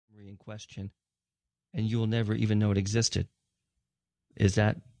question, and you will never even know it existed. Is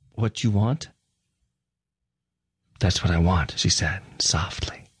that what you want? That's what I want, she said,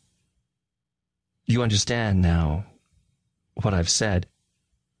 softly. You understand now what I've said.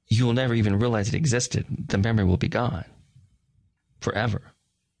 You will never even realize it existed. The memory will be gone. Forever.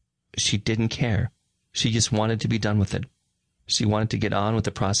 She didn't care. She just wanted to be done with it. She wanted to get on with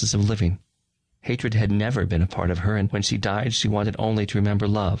the process of living. Hatred had never been a part of her, and when she died, she wanted only to remember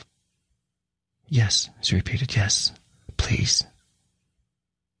love. Yes, she repeated, yes, please.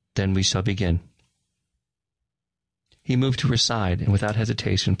 Then we shall begin. He moved to her side, and without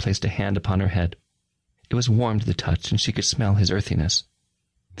hesitation placed a hand upon her head. It was warm to the touch, and she could smell his earthiness.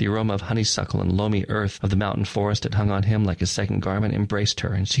 The aroma of honeysuckle and loamy earth of the mountain forest that hung on him like a second garment embraced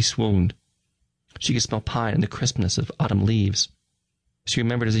her, and she swooned. She could smell pine and the crispness of autumn leaves. She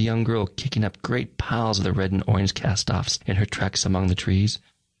remembered as a young girl kicking up great piles of the red and orange cast-offs in her treks among the trees.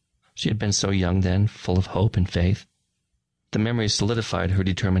 She had been so young then, full of hope and faith. The memory solidified her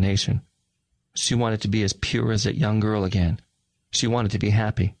determination. She wanted to be as pure as that young girl again. She wanted to be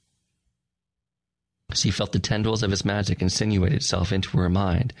happy. She felt the tendrils of its magic insinuate itself into her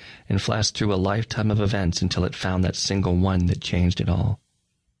mind and flash through a lifetime of events until it found that single one that changed it all.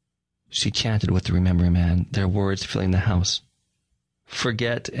 She chanted with the Rememory Man, their words filling the house.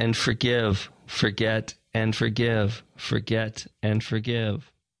 Forget and forgive, forget and forgive, forget and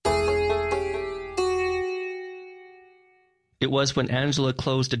forgive. It was when Angela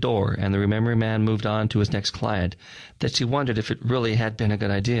closed the door and the Rememory Man moved on to his next client that she wondered if it really had been a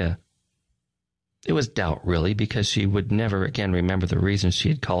good idea. It was doubt, really, because she would never again remember the reason she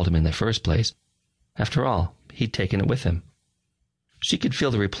had called him in the first place. After all, he'd taken it with him. She could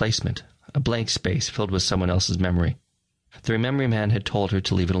feel the replacement, a blank space filled with someone else's memory. The Rememory Man had told her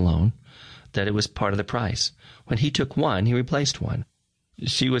to leave it alone, that it was part of the price. When he took one, he replaced one.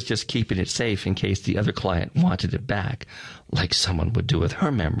 She was just keeping it safe in case the other client wanted it back, like someone would do with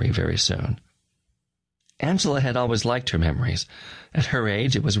her memory very soon. Angela had always liked her memories. At her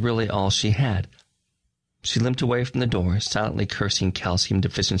age, it was really all she had. She limped away from the door, silently cursing calcium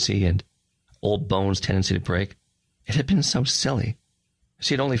deficiency and old bones' tendency to break. It had been so silly.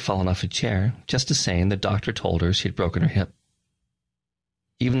 She had only fallen off a chair. Just the same, the doctor told her she had broken her hip.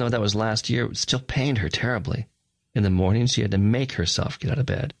 Even though that was last year, it still pained her terribly. In the morning, she had to make herself get out of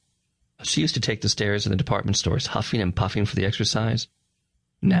bed. She used to take the stairs in the department stores, huffing and puffing for the exercise.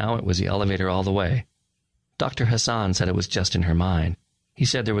 Now it was the elevator all the way. Dr. Hassan said it was just in her mind. He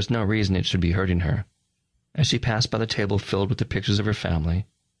said there was no reason it should be hurting her. As she passed by the table filled with the pictures of her family,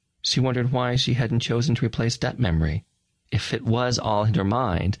 she wondered why she hadn't chosen to replace that memory. If it was all in her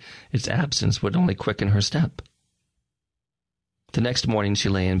mind, its absence would only quicken her step. The next morning she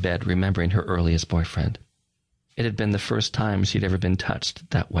lay in bed remembering her earliest boyfriend. It had been the first time she'd ever been touched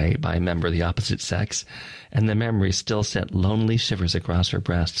that way by a member of the opposite sex, and the memory still sent lonely shivers across her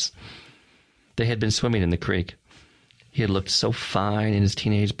breasts. They had been swimming in the creek. He had looked so fine in his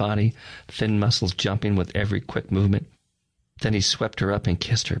teenage body, thin muscles jumping with every quick movement. Then he swept her up and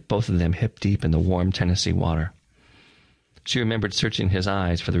kissed her, both of them hip-deep in the warm Tennessee water. She remembered searching his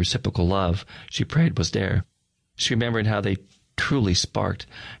eyes for the reciprocal love she prayed was there. She remembered how they truly sparked,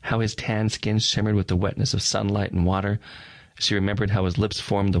 how his tan skin shimmered with the wetness of sunlight and water. She remembered how his lips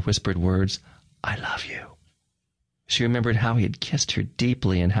formed the whispered words, "I love you." She remembered how he had kissed her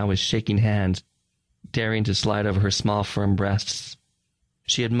deeply and how his shaking hands daring to slide over her small, firm breasts.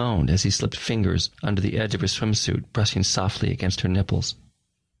 She had moaned as he slipped fingers under the edge of her swimsuit, brushing softly against her nipples.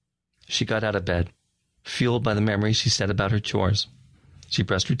 She got out of bed. Fueled by the memory, she set about her chores. She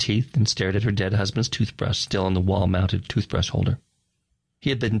brushed her teeth and stared at her dead husband's toothbrush still in the wall-mounted toothbrush holder. He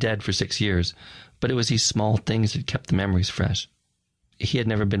had been dead for 6 years, but it was these small things that kept the memories fresh. He had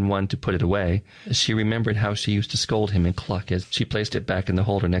never been one to put it away. She remembered how she used to scold him and cluck as she placed it back in the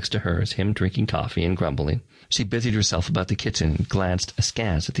holder next to hers, him drinking coffee and grumbling. She busied herself about the kitchen and glanced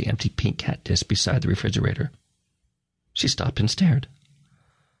askance at the empty pink cat dish beside the refrigerator. She stopped and stared.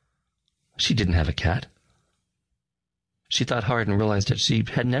 She didn't have a cat. She thought hard and realized that she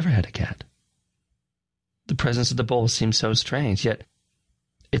had never had a cat. The presence of the bowl seemed so strange, yet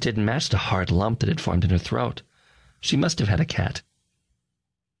it didn't match the hard lump that had formed in her throat. She must have had a cat.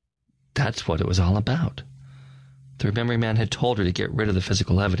 That's what it was all about. The Rememory Man had told her to get rid of the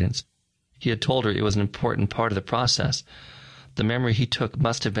physical evidence. He had told her it was an important part of the process. The memory he took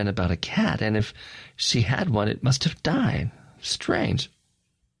must have been about a cat, and if she had one, it must have died. Strange.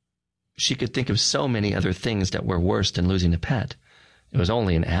 She could think of so many other things that were worse than losing a pet. It was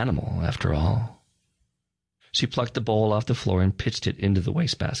only an animal, after all. She plucked the bowl off the floor and pitched it into the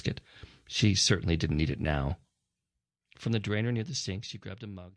wastebasket. She certainly didn't need it now. From the drainer near the sink, she grabbed a mug.